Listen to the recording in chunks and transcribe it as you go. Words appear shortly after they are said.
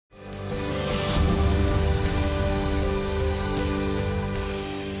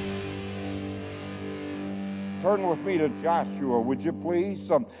turn with me to Joshua, would you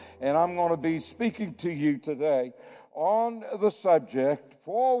please? And I'm going to be speaking to you today on the subject,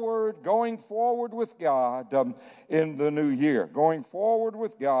 going forward with God in the new year. Going forward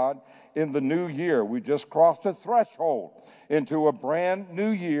with God in the new year. We just crossed a threshold into a brand new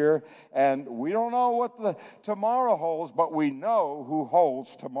year, and we don't know what the tomorrow holds, but we know who holds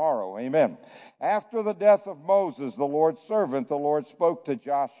tomorrow. Amen. After the death of Moses, the Lord's servant, the Lord spoke to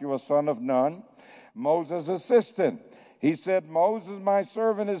Joshua, son of Nun, Moses' assistant. He said, Moses, my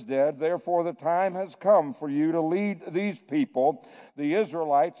servant, is dead. Therefore, the time has come for you to lead these people, the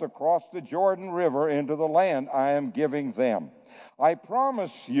Israelites, across the Jordan River into the land I am giving them. I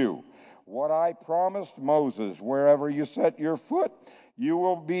promise you what I promised Moses. Wherever you set your foot, you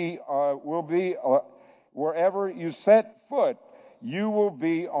will be wherever you set foot, you will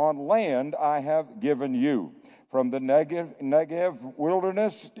be on land I have given you. From the Negev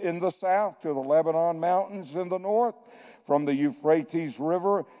wilderness in the south to the Lebanon mountains in the north, from the Euphrates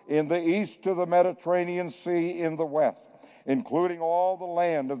River in the east to the Mediterranean Sea in the west, including all the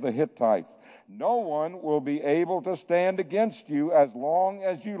land of the Hittites. No one will be able to stand against you as long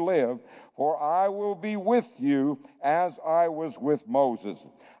as you live, for I will be with you as I was with Moses.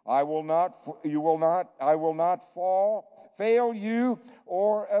 I will not fail you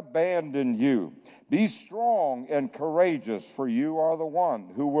or abandon you. Be strong and courageous, for you are the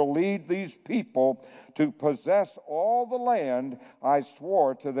one who will lead these people to possess all the land I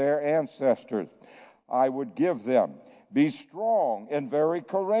swore to their ancestors I would give them. Be strong and very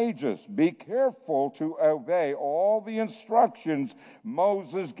courageous. Be careful to obey all the instructions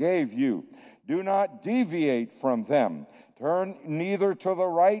Moses gave you. Do not deviate from them. Turn neither to the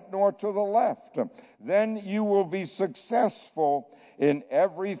right nor to the left. Then you will be successful in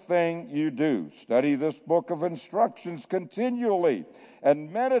everything you do. Study this book of instructions continually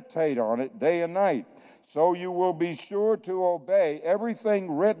and meditate on it day and night, so you will be sure to obey everything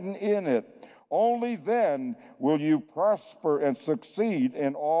written in it. Only then will you prosper and succeed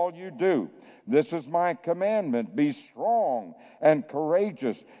in all you do. This is my commandment. Be strong and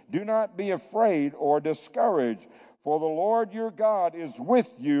courageous. Do not be afraid or discouraged, for the Lord your God is with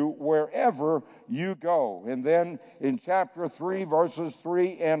you wherever you go. And then in chapter 3, verses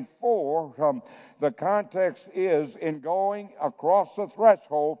 3 and 4, the context is in going across the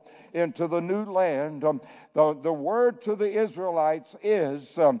threshold into the new land. The word to the Israelites is,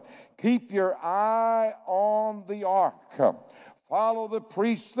 keep your eye on the ark. Follow the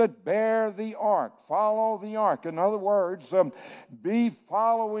priests that bear the ark. Follow the ark. In other words, be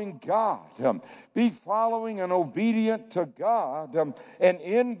following God. Be following and obedient to God. And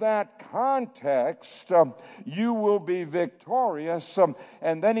in that context, you will be victorious.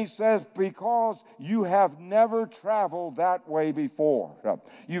 And then he says, because you have never traveled that way before.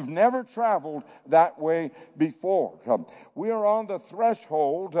 You've never traveled that way before. We are on the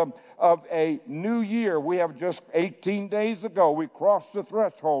threshold of a new year. We have just 18 days ago, we crossed the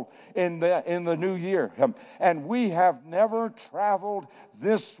threshold in the new year. And we have never traveled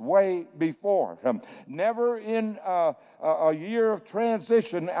this way before. Never in a year of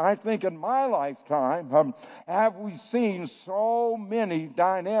transition, I think in my lifetime, have we seen so many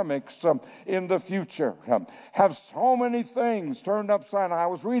dynamics in the future. Have so many things turned upside down. I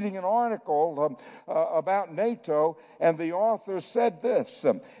was reading an article about NATO, and the author said this.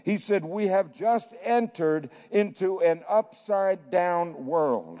 He said, we have just entered into an upside down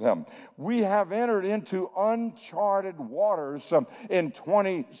world. We have entered into uncharted waters in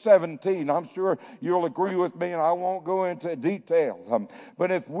 2017. I'm sure you'll agree with me, and I won't go into detail.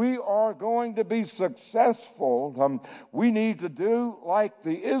 But if we are going to be successful, we need to do like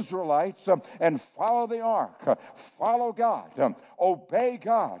the Israelites and follow the ark, follow God, obey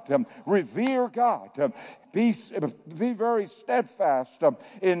God, revere God. Be very steadfast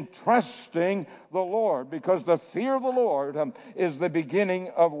in trusting the Lord, because the fear of the Lord is the beginning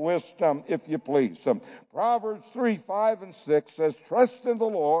of wisdom, if you please. Proverbs 3, 5, and 6 says, trust in the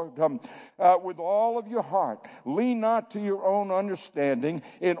Lord with all of your heart. Lean not to your own understanding.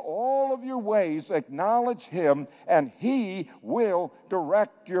 In all of your ways acknowledge him, and he will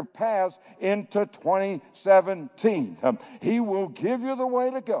direct your paths into 2017. He will give you the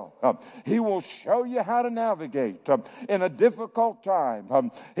way to go. He will show you how to navigate in a difficult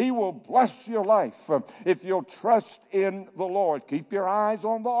time. He will bless your life if you'll trust in the Lord. Keep your eyes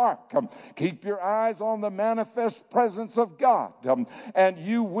on the ark. Keep your eyes on the manifest presence of God, and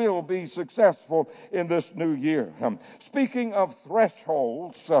you will be successful in this new year. Speaking of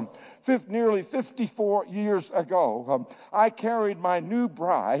thresholds, nearly 54 years ago, I carried my new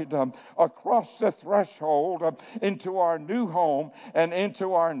bride across the threshold into our new home and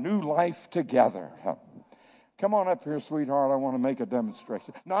into our new life together. Come on up here, sweetheart. I want to make a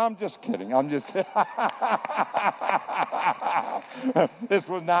demonstration. No, I'm just kidding. I'm just kidding. This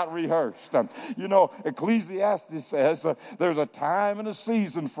was not rehearsed. Ecclesiastes says there's a time and a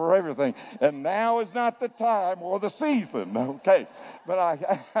season for everything. And now is not the time or the season. Okay. But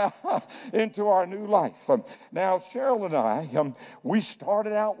into our new life. Now, Cheryl and I, we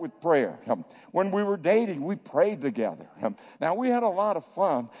started out with prayer. When we were dating, we prayed together. Now, we had a lot of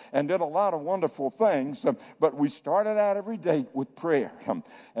fun and did a lot of wonderful things, but we started out every date with prayer.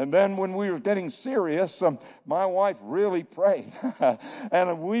 And then when we were getting serious, my wife really prayed.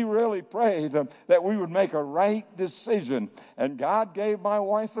 And we really prayed that we would make a right decision. And God gave my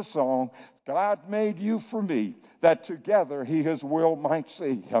wife a song, God made you for me, that together he his will might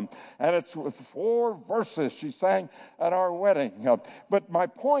see. And it's 4 verses she sang at our wedding. But my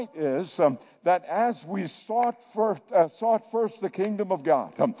point is that as we sought first the kingdom of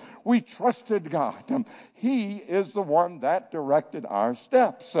God, we trusted God. He is the one that directed our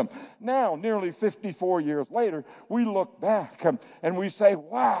steps. Now, nearly 54 years later, we look back and we say,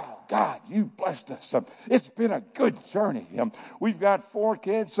 wow, God, you blessed us. It's been a good journey. We've got 4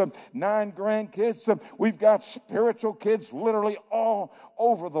 kids, 9 grandkids. We've got spiritual kids literally all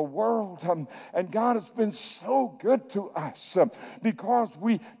over the world. And God has been so good to us because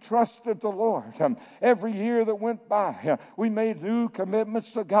we trusted the Lord. Every year that went by, we made new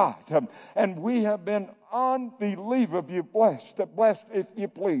commitments to God. And we have been unbelievably blessed if you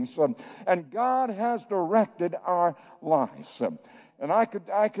please. And God has directed our lives. And I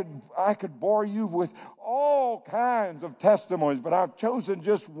could bore you with all kinds of testimonies, but I've chosen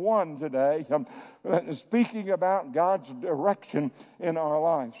just one today, speaking about God's direction in our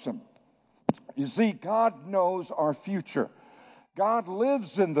lives. You see, God knows our future. God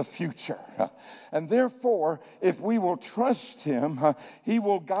lives in the future. And therefore, if we will trust him, he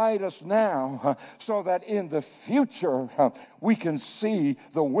will guide us now so that in the future we can see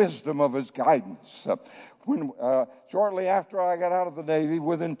the wisdom of his guidance. Shortly after I got out of the Navy,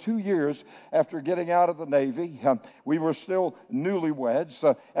 within 2 years after getting out of the Navy, we were still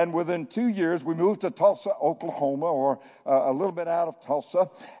newlyweds, and within 2 years we moved to Tulsa, Oklahoma, or a little bit out of Tulsa,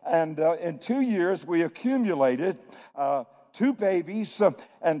 and in 2 years we accumulated 2 babies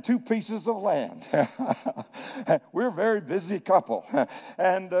and 2 pieces of land. We're a very busy couple.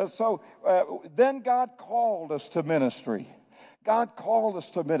 And so then God called us to ministry. God called us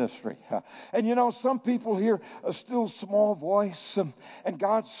to ministry. And some people hear a still small voice, and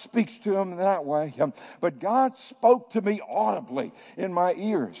God speaks to them that way. But God spoke to me audibly in my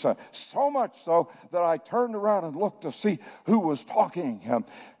ears, so much so that I turned around and looked to see who was talking.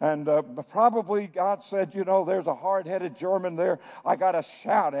 And probably God said, there's a hard-headed German there. I got to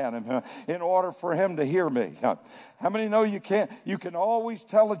shout at him in order for him to hear me. How many know you can always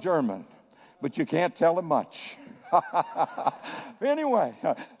tell a German, but you can't tell him much? Anyway,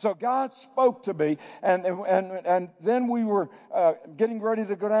 so God spoke to me, and then we were getting ready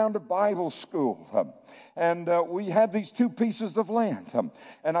to go down to Bible school. And we had these 2 pieces of land.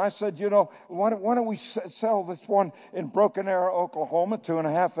 And I said, why don't we sell this one in Broken Arrow, Oklahoma,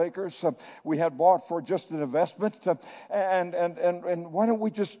 2.5 acres. We had bought for just an investment. And why don't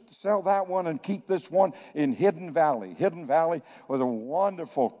we just sell that one and keep this one in Hidden Valley? Hidden Valley was a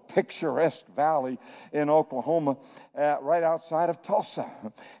wonderful, picturesque valley in Oklahoma, right outside of Tulsa.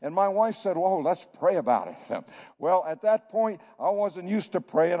 And my wife said, well, let's pray about it. Well, at that point, I wasn't used to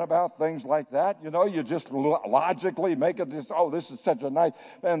praying about things like that. You just logically make it this, this is such a nice,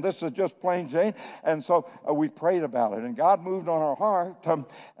 and this is just plain Jane. And so we prayed about it, and God moved on our heart,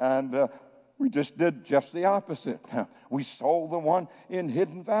 and we just did just the opposite. We sold the one in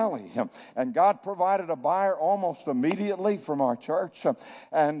Hidden Valley, and God provided a buyer almost immediately from our church,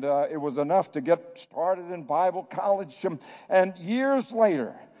 and it was enough to get started in Bible college. And years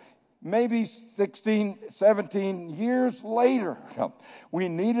later, maybe 16, 17 years later, we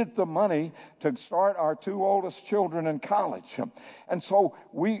needed the money to start our 2 oldest children in college. And so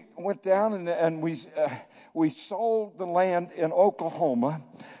we went down and we sold the land in Oklahoma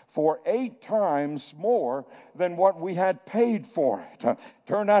for 8 times more than what we had paid for it.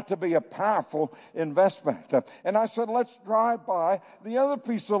 Turned out to be a powerful investment. And I said, let's drive by the other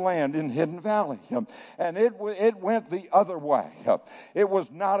piece of land in Hidden Valley. And it went the other way. It was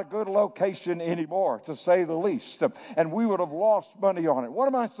not a good location anymore, to say the least. And we would have lost money on it. What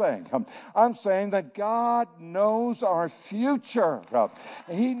am I saying? I'm saying that God knows our future.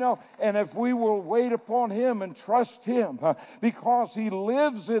 He knows. And if we will wait upon him and trust him, because he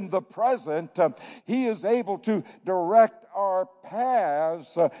lives in in the present, He is able to direct our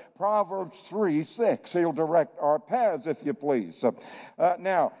paths. Proverbs 3:6. He'll direct our paths, if you please.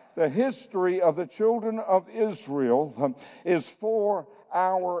 Now, the history of the children of Israel is for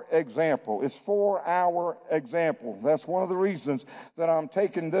our example. It's for our example. That's one of the reasons that I'm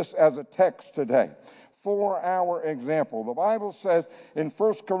taking this as a text today. For our example. The Bible says in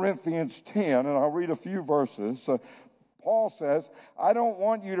 1 Corinthians 10, and I'll read a few verses, Paul says, I don't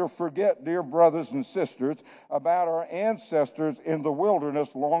want you to forget, dear brothers and sisters, about our ancestors in the wilderness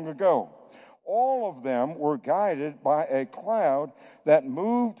long ago. All of them were guided by a cloud that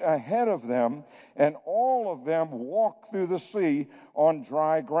moved ahead of them, and all of them walked through the sea on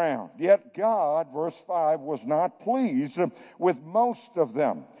dry ground. Yet God, verse 5, was not pleased with most of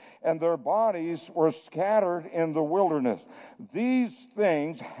them, and their bodies were scattered in the wilderness. These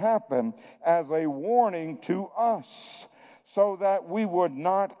things happen as a warning to us, so that we would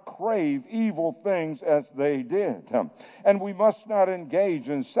not crave evil things as they did. And we must not engage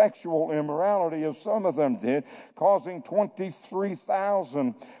in sexual immorality as some of them did, causing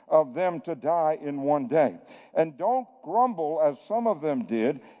 23,000 of them to die in one day. And don't grumble as some of them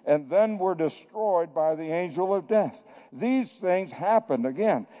did, and then were destroyed by the angel of death. These things happened,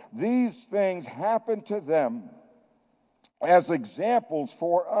 again, these things happened to them as examples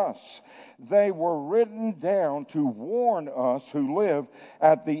for us. They were written down to warn us who live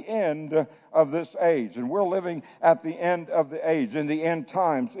at the end of this age. And we're living at the end of the age, in the end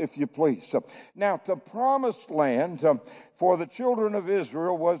times, if you please. Now, the promised land for the children of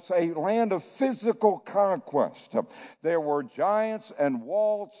Israel was a land of physical conquest. There were giants and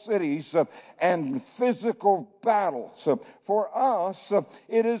walled cities and physical battles. For us,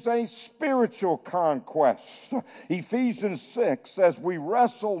 it is a spiritual conquest. Ephesians 6 says, we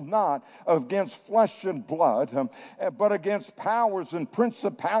wrestle not against flesh and blood, but against powers and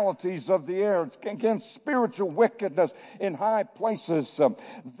principalities of the air, against spiritual wickedness in high places.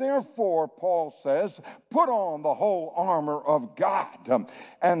 Therefore, Paul says, put on the whole armor of God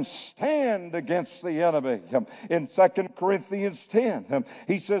and stand against the enemy. In 2 Corinthians 10,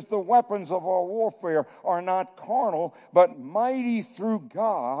 he says, the weapons of our warfare are not carnal, but mighty through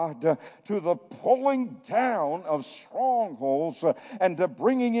God to the pulling down of strongholds and to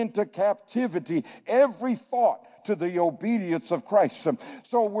bringing into captivity every thought to the obedience of Christ.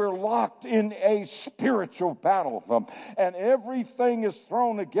 So we're locked in a spiritual battle, and everything is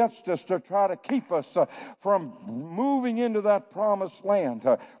thrown against us to try to keep us from moving into that promised land,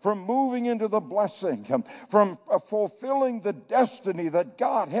 from moving into the blessing, from fulfilling the destiny that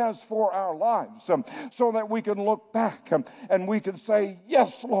God has for our lives, so that we can look back and we can say,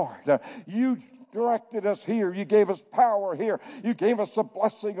 yes, Lord, you directed us here. You gave us power here. You gave us a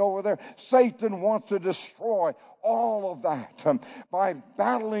blessing over there. Satan wants to destroy all of that by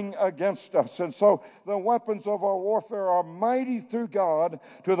battling against us. And so the weapons of our warfare are mighty through God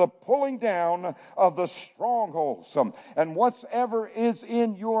to the pulling down of the strongholds. And whatever is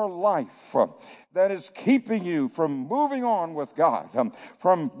in your life that is keeping you from moving on with God,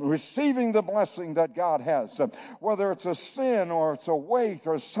 from receiving the blessing that God has, whether it's a sin or it's a weight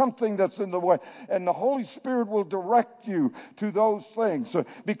or something that's in the way, and the Holy Spirit will direct you to those things,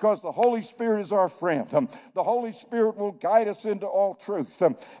 because the Holy Spirit is our friend. The Holy Spirit will guide us into all truth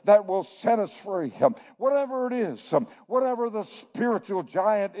that will set us free. Whatever it is, whatever the spiritual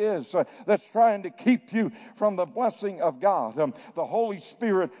giant is that's trying to keep you from the blessing of God, the Holy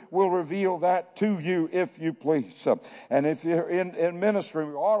Spirit will reveal that to you, if you please. And if you're in ministry,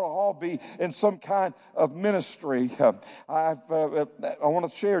 we ought to all be in some kind of ministry. I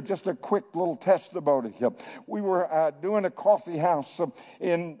want to share just a quick little testimony. We were doing a coffee house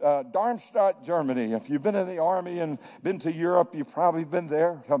in Darmstadt, Germany. If you've been in the Army and been to Europe, you've probably been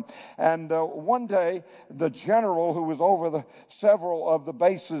there. And one day, the general who was over several of the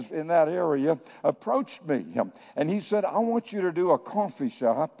bases in that area approached me. And he said, I want you to do a coffee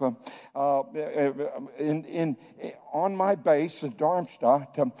shop on my base in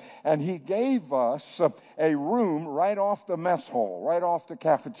Darmstadt, and he gave us a room right off the mess hall, right off the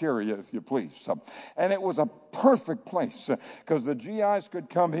cafeteria, if you please. And it was a perfect place because the GIs could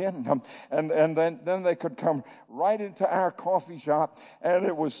come in, and then they could come right into our coffee shop, and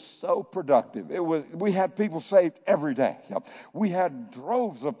it was so productive. We had people saved every day. We had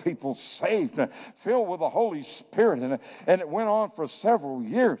droves of people saved, filled with the Holy Spirit, and it went on for several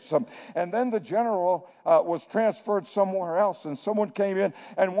years. And then the general was transferred somewhere else, and someone came in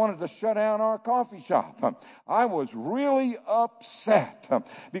and wanted to shut down our coffee shop. I was really upset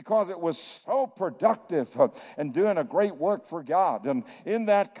because it was so productive and doing a great work for God. And in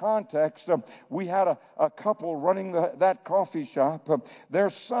that context, we had a couple running that coffee shop. Their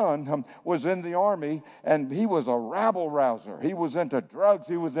son was in the Army, and he was a rabble-rouser. He was into drugs.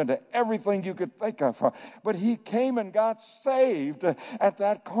 He was into everything you could think of. But he came and got saved at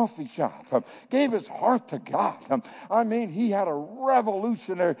that coffee shop. Gave his heart to God. I mean, he had a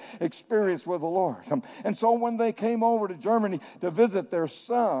revolutionary experience with the Lord. And so when they came over to Germany to visit their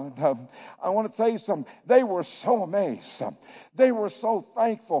son, I want to tell you something. They were so amazed. They were so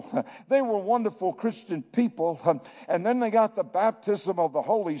thankful. They were wonderful Christian people. And then they got the baptism of the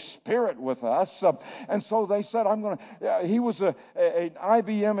Holy Spirit with us. And so they said, he was an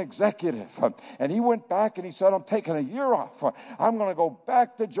IBM executive. And he went back and he said, I'm taking a year off. I'm going to go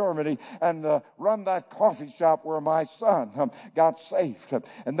back to Germany and run that coffee shop where my son got saved.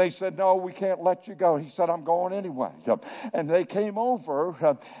 And they said, no, we can't let you go. He said, I'm going anyway. And they came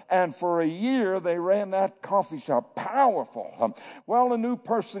over, and for a year they ran that coffee shop. Powerful. Well, a new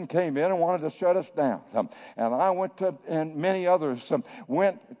person came in and wanted to shut us down. And I went to, and many others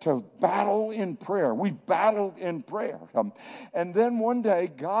went to battle in prayer. We battled in prayer. And then one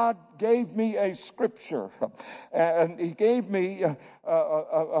day, God gave me a scripture. And he gave me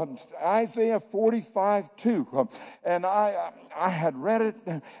Isaiah 45:2. And I had read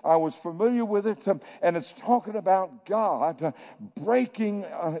it. I was familiar with it. And it's talking about God breaking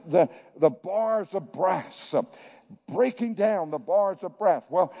the bars of brass. Breaking down the bars of brass.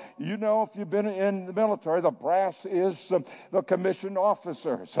 Well, you know, if you've been in the military, the brass is the commissioned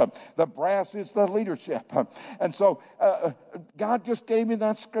officers. The brass is the leadership. And so God just gave me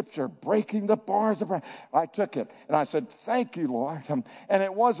that scripture, breaking the bars of brass. I took it, and I said, thank you, Lord. And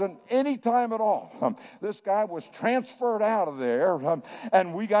it wasn't any time at all. This guy was transferred out of there,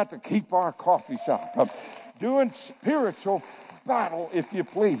 and we got to keep our coffee shop. Doing spiritual battle, if you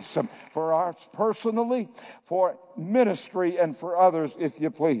please, for us personally, for ministry, and for others, if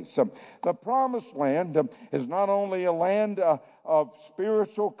you please. The promised land is not only a land of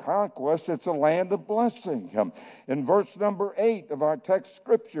spiritual conquest, it's a land of blessing. In verse number 8 of our text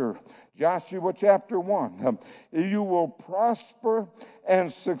scripture, Joshua chapter 1, you will prosper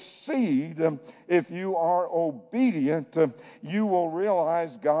and succeed if you are obedient. You will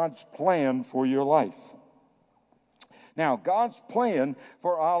realize God's plan for your life. Now, God's plan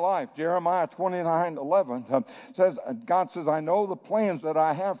for our life, Jeremiah 29:11 says, God says, I know the plans that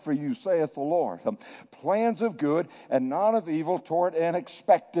I have for you, saith the Lord. Plans of good and not of evil toward an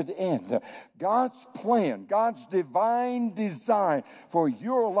expected end. God's plan, God's divine design for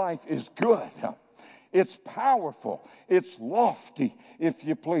your life is good. It's powerful. It's lofty, if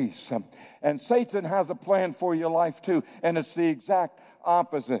you please. And Satan has a plan for your life too, and it's the exact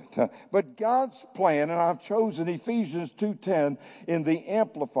opposite. But God's plan, and I've chosen Ephesians 2:10 in the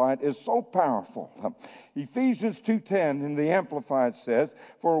Amplified, is so powerful. Ephesians 2:10 in the Amplified says,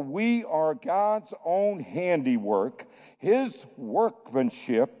 for we are God's own handiwork, his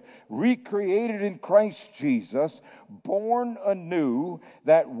workmanship, recreated in Christ Jesus, born anew,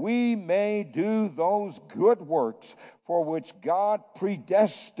 that we may do those good works for which God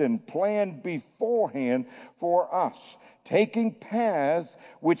predestined, planned beforehand for us, taking paths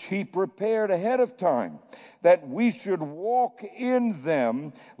which he prepared ahead of time, that we should walk in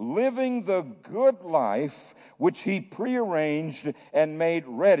them, living the good life which he prearranged and made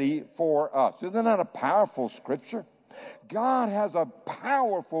ready for us. Isn't that a powerful scripture? God has a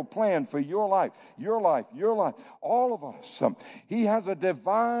powerful plan for your life, all of us. He has a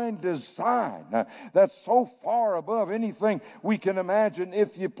divine design that's so far above anything we can imagine,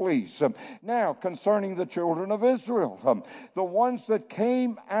 if you please. Now, concerning the children of Israel, the ones that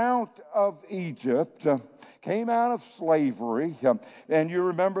came out of Egypt, came out of slavery, and you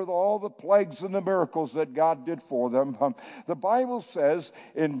remember all the plagues and the miracles that God did for them. The Bible says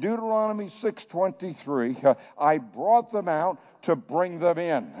in Deuteronomy 6:23, I brought them out to bring them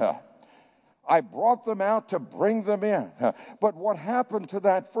in. I brought them out to bring them in. But what happened to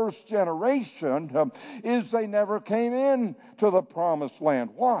that first generation is they never came in to the promised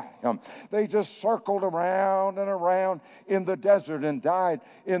land. Why? They just circled around and around in the desert and died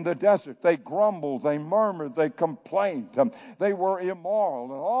in the desert. They grumbled, they murmured, they complained. They were immoral,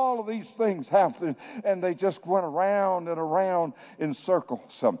 and all of these things happened, and they just went around and around in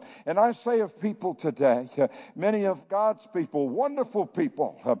circles. And I say of people today, many of God's people, wonderful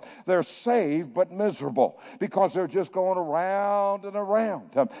people, they're saved, saved but miserable because they're just going around and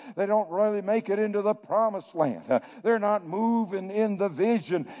around. They don't really make it into the promised land. They're not moving in the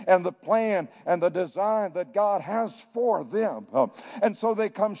vision and the plan and the design that God has for them. And so they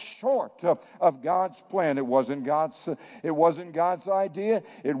come short of God's plan. It wasn't God's idea.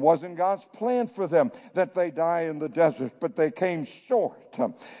 It wasn't God's plan for them that they die in the desert, but they came short.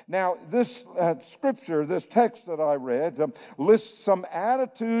 Now, this scripture, this text that I read, lists some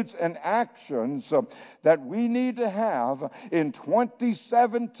attitudes and actions that we need to have in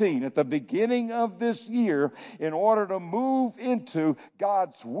 2017, at the beginning of this year, in order to move into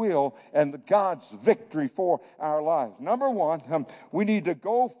God's will and God's victory for our lives. Number one, we need to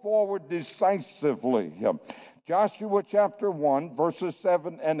go forward decisively. Joshua chapter 1, verses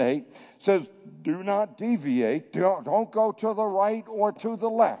 7 and 8 says, do not deviate. Don't go to the right or to the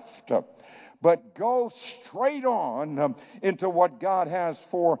left, but go straight on into what God has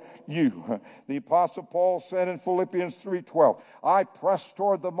for you. The Apostle Paul said in Philippians 3:12, I press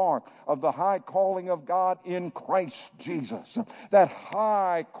toward the mark of the high calling of God in Christ Jesus. That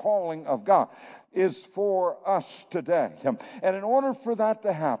high calling of God is for us today. And in order for that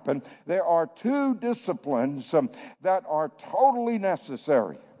to happen, there are two disciplines that are totally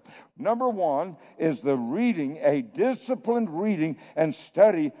necessary. Number one is a disciplined reading and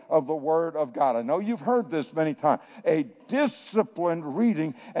study of the Word of God. I know you've heard this many times. A disciplined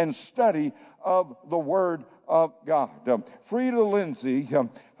reading and study of the Word of God. Frida Lindsay,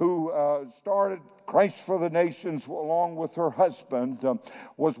 who started Christ for the Nations along with her husband,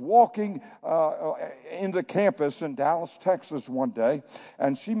 was walking in the campus in Dallas, Texas one day,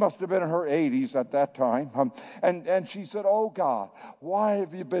 and she must have been in her 80s at that time, and she said, oh God, why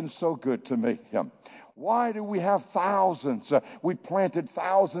have you been so good to me? Why do we have thousands? We planted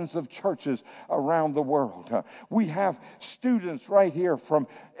thousands of churches around the world. We have students right here from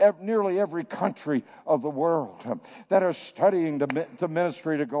nearly every country of the world that are studying the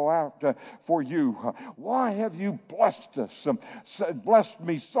ministry to go out for you. Why have you blessed us, blessed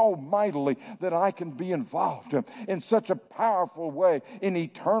me so mightily that I can be involved in such a powerful way in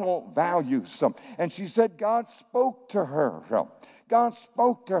eternal values? And she said God spoke to her. God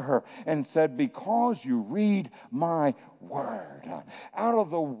spoke to her and said, because you read my word. Out of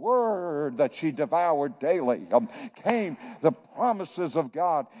the word that she devoured daily came the promises of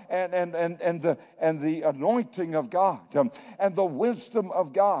God and the anointing of God and the wisdom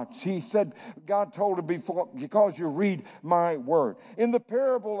of God. She said, God told her before, because you read my word. In the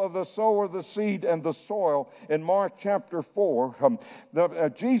parable of the sower, the seed, and the soil in Mark chapter 4,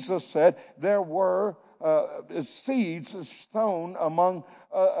 Jesus said there were seeds sown among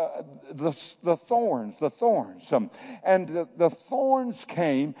the thorns, and the thorns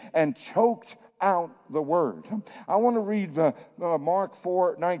came and choked out the word. I want to read Mark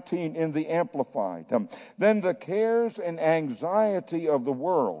 4:19 in the Amplified. Then the cares and anxiety of the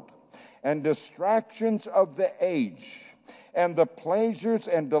world and distractions of the age and the pleasures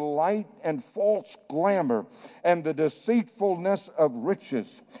and delight and false glamour and the deceitfulness of riches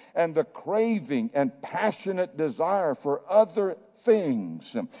and the craving and passionate desire for other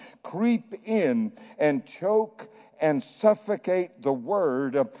things creep in and choke and suffocate the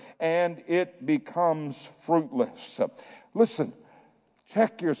word, and it becomes fruitless. Listen,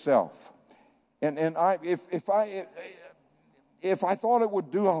 check yourself. And if I thought it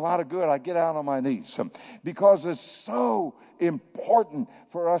would do a lot of good, I'd get out on my knees, because it's so important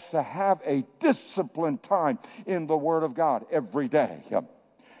for us to have a disciplined time in the Word of God every day.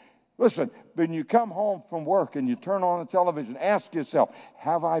 Listen, when you come home from work and you turn on the television, ask yourself,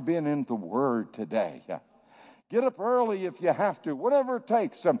 have I been in the Word today? Get up early if you have to, whatever it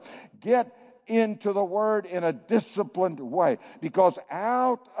takes. Get into the Word in a disciplined way, because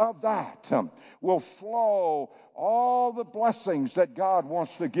out of that will flow all the blessings that God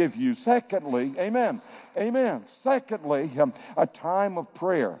wants to give you. Secondly, amen. Secondly, a time of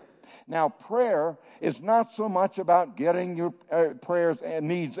prayer. Now, prayer is not so much about getting your prayers and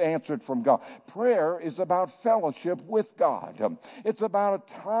needs answered from God. Prayer is about fellowship with God. It's about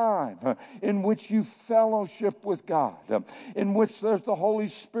a time in which you fellowship with God, in which there's the Holy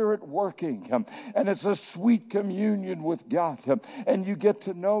Spirit working, and it's a sweet communion with God, and you get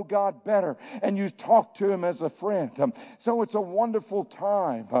to know God better, and you talk to Him as a friend. So it's a wonderful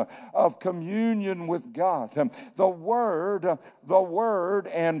time of communion with God. The Word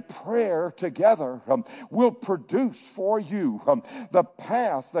and prayer prayer together will produce for you the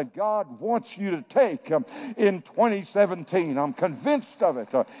path that God wants you to take in 2017. I'm convinced of it.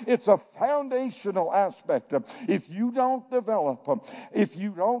 It's a foundational aspect. If you don't develop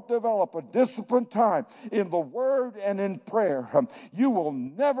a disciplined time in the Word and in prayer, you will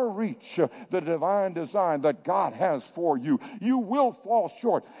never reach the divine design that God has for you. You will fall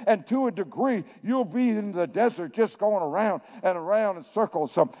short, and to a degree, you'll be in the desert just going around and around in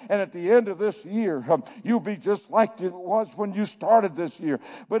circles. And at the end of this year, you'll be just like it was when you started this year.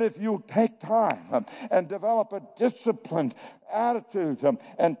 But if you take time and develop a disciplined attitude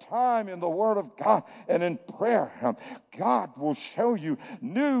and time in the Word of God and in prayer, God will show you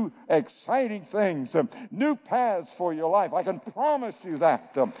new, exciting things, new paths for your life. I can promise you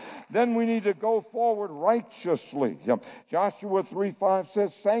that. Then we need to go forward righteously. Joshua 3:5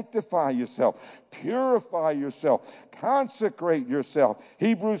 says, sanctify yourself, purify yourself, consecrate yourself.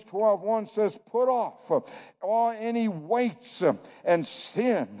 Hebrews 12:1 says, put off all any weights and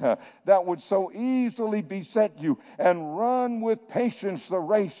sin that would so easily beset you, and run with patience the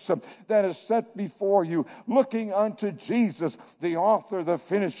race that is set before you, looking unto Jesus, the author, the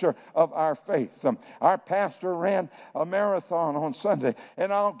finisher of our faith. Our pastor ran a marathon on Sunday,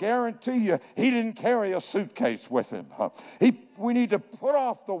 and I'll guarantee you he didn't carry a suitcase with him. We need to put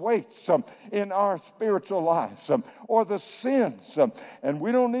off the weights in our spiritual lives or the sins, and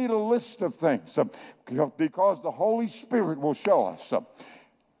we don't need a list of things because the Holy Spirit will show us.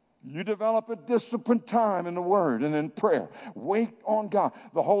 You develop a disciplined time in the Word and in prayer. Wait on God,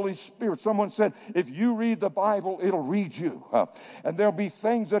 the Holy Spirit. Someone said, if you read the Bible, it'll read you. And there'll be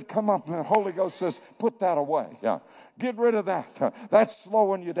things that come up, and the Holy Ghost says, put that away. Get rid of that. That's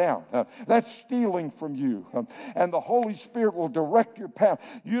slowing you down. That's stealing from you. And the Holy Spirit will direct your path.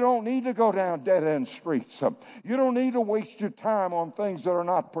 You don't need to go down dead-end streets. You don't need to waste your time on things that are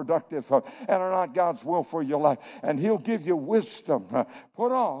not productive and are not God's will for your life. And He'll give you wisdom.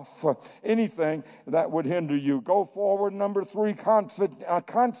 Put off anything that would hinder you. Go forward, number 3,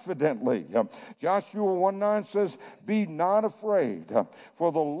 confidently. Joshua 1:9 says, be not afraid,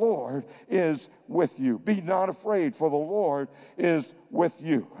 for the Lord is with you. Be not afraid, for the Lord is with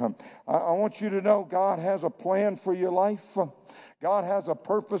you. I want you to know God has a plan for your life. God has a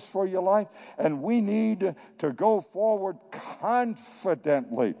purpose for your life, and we need to go forward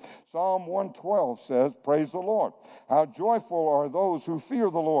confidently. Psalm 112 says, praise the Lord. How joyful are those who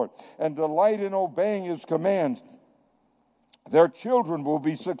fear the Lord and delight in obeying His commands. Their children will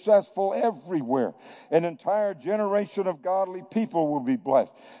be successful everywhere. An entire generation of godly people will be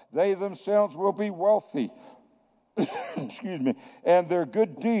blessed. They themselves will be wealthy. Excuse me. And their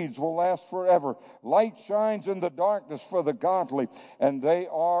good deeds will last forever. Light shines in the darkness for the godly, and they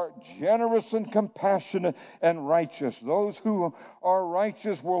are generous and compassionate and righteous. Those who are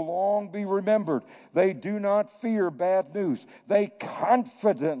righteous will long be remembered. They do not fear bad news. They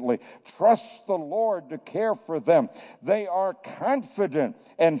confidently trust the Lord to care for them. They are confident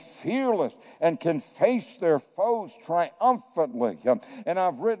and fearless and can face their foes triumphantly. And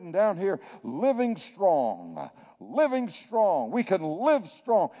I've written down here, living strong. Living strong. We can live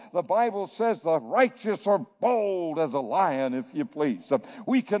strong. The Bible says the righteous are bold as a lion, if you please.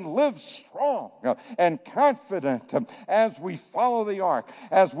 We can live strong and confident as we follow the ark,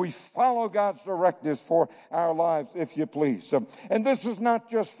 as we follow God's directives for our lives, if you please. And this is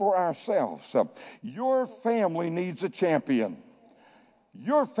not just for ourselves. Your family needs a champion.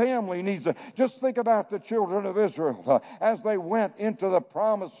 Your family needs a... Just think about the children of Israel as they went into the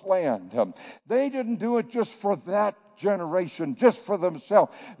promised land. They didn't do it just for that generation, just for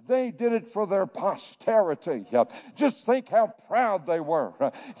themselves. They did it for their posterity. Just think how proud they were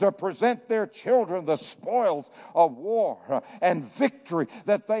to present their children the spoils of war and victory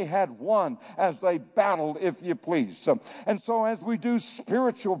that they had won as they battled, if you please. And so as we do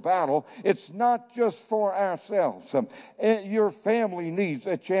spiritual battle, it's not just for ourselves. Your family needs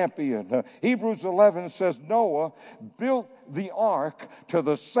a champion. Hebrews 11 says Noah built the ark to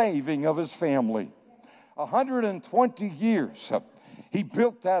the saving of his family. 120 years he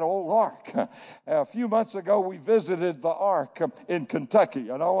built that old ark. A few months ago we visited the ark in Kentucky.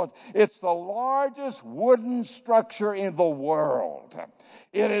 You know, it's the largest wooden structure in the world.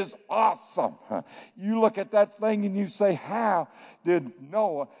 It is awesome. You look at that thing and you say, how did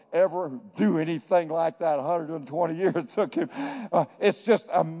Noah ever do anything like that? 120 years it took him. It's just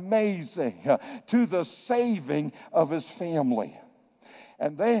amazing to the saving of his family.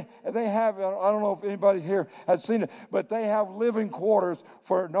 And they have, I don't know if anybody here has seen it, but they have living quarters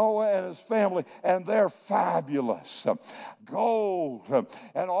for Noah and his family, and they're fabulous. Gold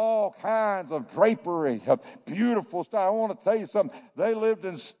and all kinds of drapery, beautiful style. I want to tell you something. They lived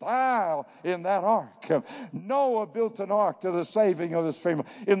in style in that ark. Noah built an ark to the saving of his family.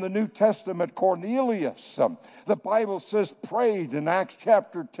 In the New Testament, Cornelius, the Bible says, prayed in Acts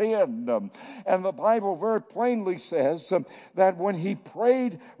chapter 10. And the Bible very plainly says that when he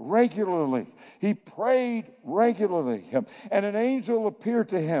prayed regularly, and an angel appeared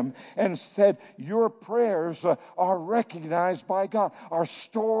to him and said, your prayers are recognized by God, are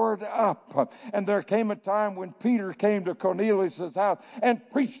stored up. And there came a time when Peter came to Cornelius' house and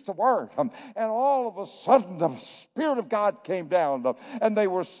preached the word. And all of a sudden the Spirit of God came down, and they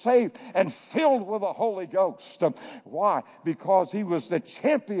were saved and filled with the Holy Ghost. Why? Because he was the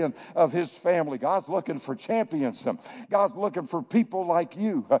champion of his family. God's looking for champions. God's looking for people like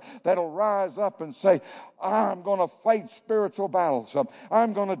you that'll rise up and say, I'm going to fight spiritual battles.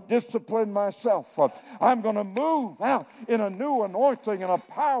 I'm going to discipline myself. I'm going to move out in a new anointing and a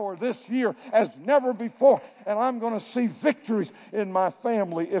power this year as never before. And I'm going to see victories in my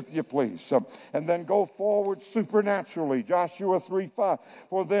family, if you please. And then go forward supernaturally. Joshua 3:5.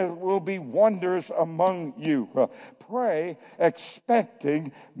 For there will be wonders among you. Pray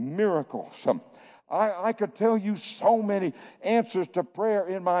expecting miracles. I could tell you so many answers to prayer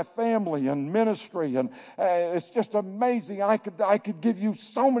in my family and ministry, and it's just amazing. I could give you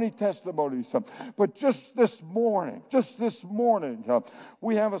so many testimonies. But just this morning,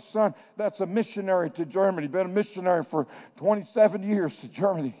 we have a son that's a missionary to Germany. Been a missionary for 27 years to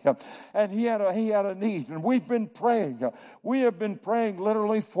Germany, and he had a need, and we've been praying. We have been praying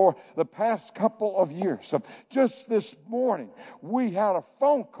literally for the past couple of years. Just this morning, we had a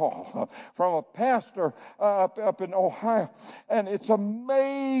phone call from a pastor up in Ohio, and it's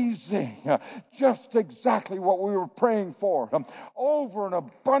amazing just exactly what we were praying for, over and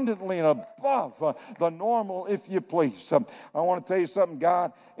abundantly and above the normal, if you please. I want to tell you something.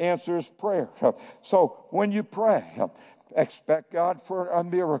 God answers prayer. So when you pray, expect God for a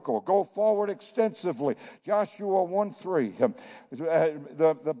miracle. Go forward extensively. Joshua 1:3.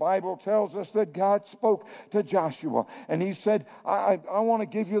 The Bible tells us that God spoke to Joshua, and he said, I want to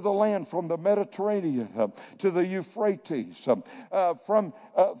give you the land from the Mediterranean to the Euphrates, from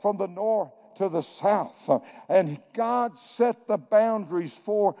the north to the south. And God set the boundaries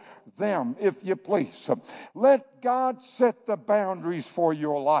for them, if you please. Let God set the boundaries for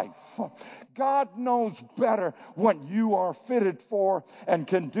your life. God knows better what you are fitted for and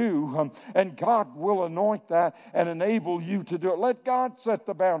can do, and God will anoint that and enable you to do it. Let God set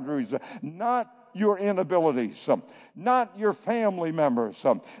the boundaries, not your inabilities, not your family members,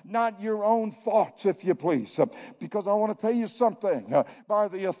 not your own thoughts, if you please. Because I want to tell you something. By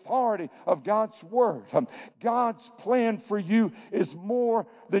the authority of God's Word, God's plan for you is more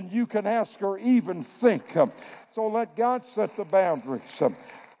than you can ask or even think. So let God set the boundaries.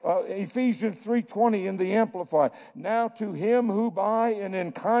 Ephesians 3:20 in the Amplified. Now to him who by and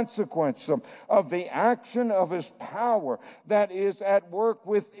in consequence of the action of his power that is at work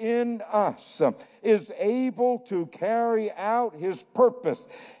within us is able to carry out his purpose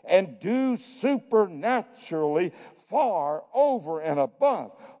and do supernaturally far over and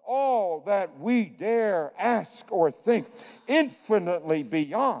above all that we dare ask or think, infinitely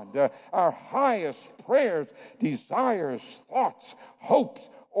beyond our highest prayers, desires, thoughts, hopes,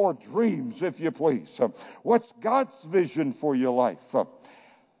 or dreams, if you please. What's God's vision for your life?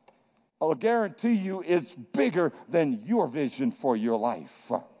 I'll guarantee you it's bigger than your vision for your life.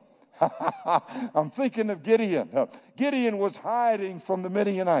 I'm thinking of Gideon. Gideon was hiding from the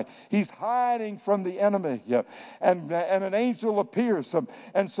Midianite. He's hiding from the enemy. And an angel appears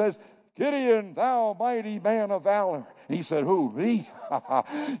and says, Gideon, thou mighty man of valor. He said, who, me?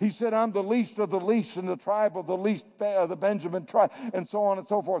 He said, I'm the least of the least in the tribe of the least, the Benjamin tribe, and so on and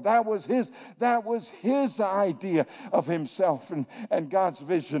so forth. That was his idea of himself and God's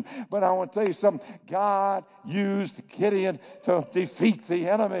vision. But I want to tell you something. God used Gideon to defeat the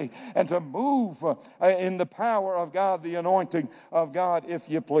enemy and to move in the power of God, the anointing of God, if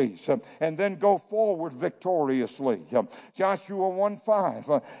you please. And then go forward victoriously. Joshua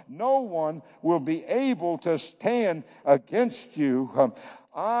 1:5. No one will be able to stand against you.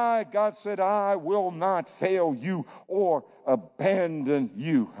 God said, I will not fail you or abandon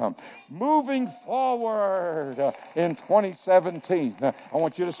you. Moving forward in 2017. I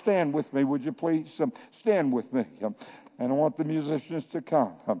want you to stand with me, would you please? Stand with me. And I want the musicians to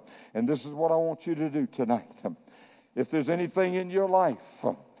come. And this is what I want you to do tonight. If there's anything in your life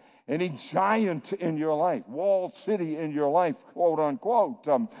Any giant in your life, walled city in your life, quote unquote,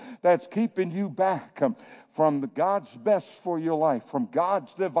 that's keeping you back from God's best for your life, from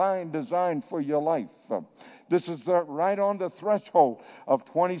God's divine design for your life. This is right on the threshold of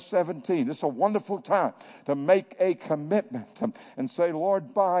 2017. It's a wonderful time to make a commitment and say,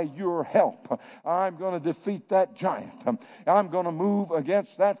 Lord, by your help, I'm going to defeat that giant. I'm going to move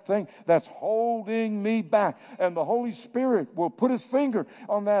against that thing that's holding me back. And the Holy Spirit will put his finger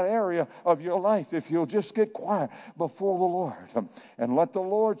on that area of your life if you'll just get quiet before the Lord and let the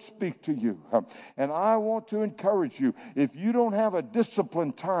Lord speak to you. And I want to encourage you, if you don't have a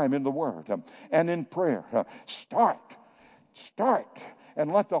disciplined time in the Word and in prayer, start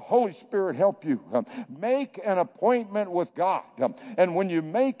and let the Holy Spirit help you. Make an appointment with God. And when you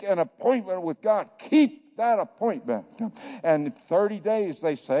make an appointment with God, keep that appointment. And 30 days,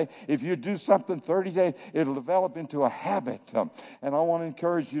 they say, if you do something 30 days, it'll develop into a habit. And I want to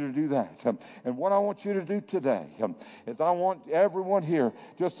encourage you to do that. And what I want you to do today is I want everyone here,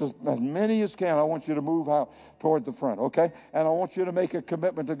 just as many as can, I want you to move out toward the front, okay? And I want you to make a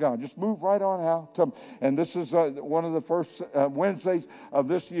commitment to God. Just move right on out. And this is one of the first Wednesdays of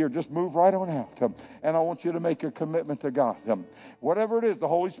this year. Just move right on out. And I want you to make a commitment to God. Whatever it is, the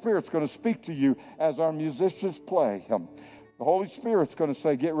Holy Spirit's going to speak to you as our musicians play. The Holy Spirit's going to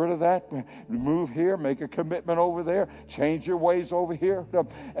say, get rid of that, move here, make a commitment over there, change your ways over here.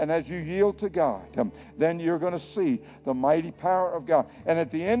 And as you yield to God, then you're going to see the mighty power of God. And at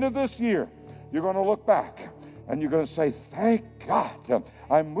the end of this year, you're going to look back and you're going to say, thank God,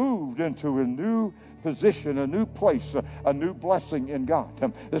 I moved into a new position, a new place, a new blessing in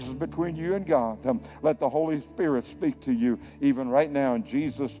God. This is between you and God. Let the Holy Spirit speak to you even right now in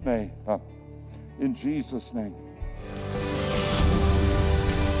Jesus' name. In Jesus' name.